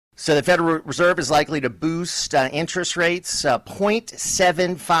So the Federal Reserve is likely to boost interest rates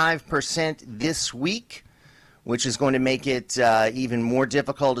 0.75% this week, which is going to make it even more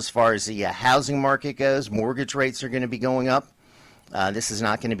difficult as far as the housing market goes. Mortgage rates are going to be going up. This is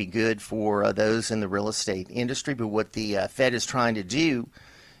not going to be good for those in the real estate industry. But what the Fed is trying to do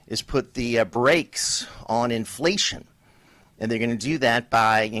is put the brakes on inflation. And they're going to do that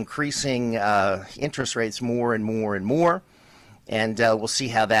by increasing interest rates more and more and more. And we'll see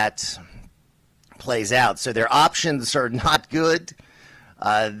how that plays out. So their options are not good.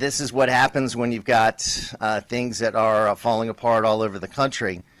 This is what happens when you've got things that are falling apart all over the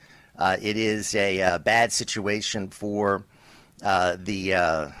country. It is a bad situation for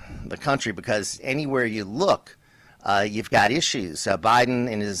the country, because anywhere you look, you've got issues.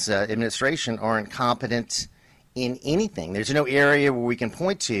 Biden and his administration aren't competent in anything. There's no area where we can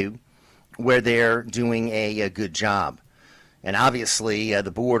point to where they're doing a good job. And obviously,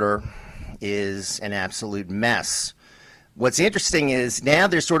 the border is an absolute mess. What's interesting is now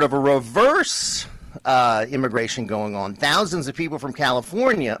there's sort of a reverse immigration going on. Thousands of people from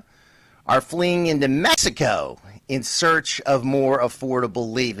California are fleeing into Mexico in search of more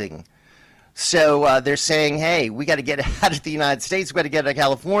affordable living. So they're saying, hey, we got to get out of the United States. We got to get out of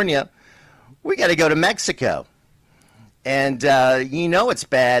California. We got to go to Mexico. And it's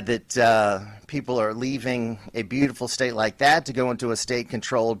bad that people are leaving a beautiful state like that to go into a state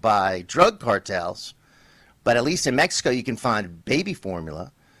controlled by drug cartels. But at least in Mexico, you can find baby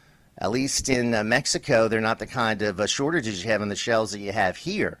formula. At least in Mexico, they're not the kind of shortages you have in the shelves that you have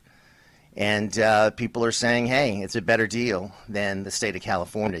here. And people are saying, hey, it's a better deal than the state of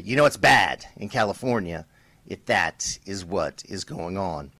California. You know it's bad in California if that is what is going on.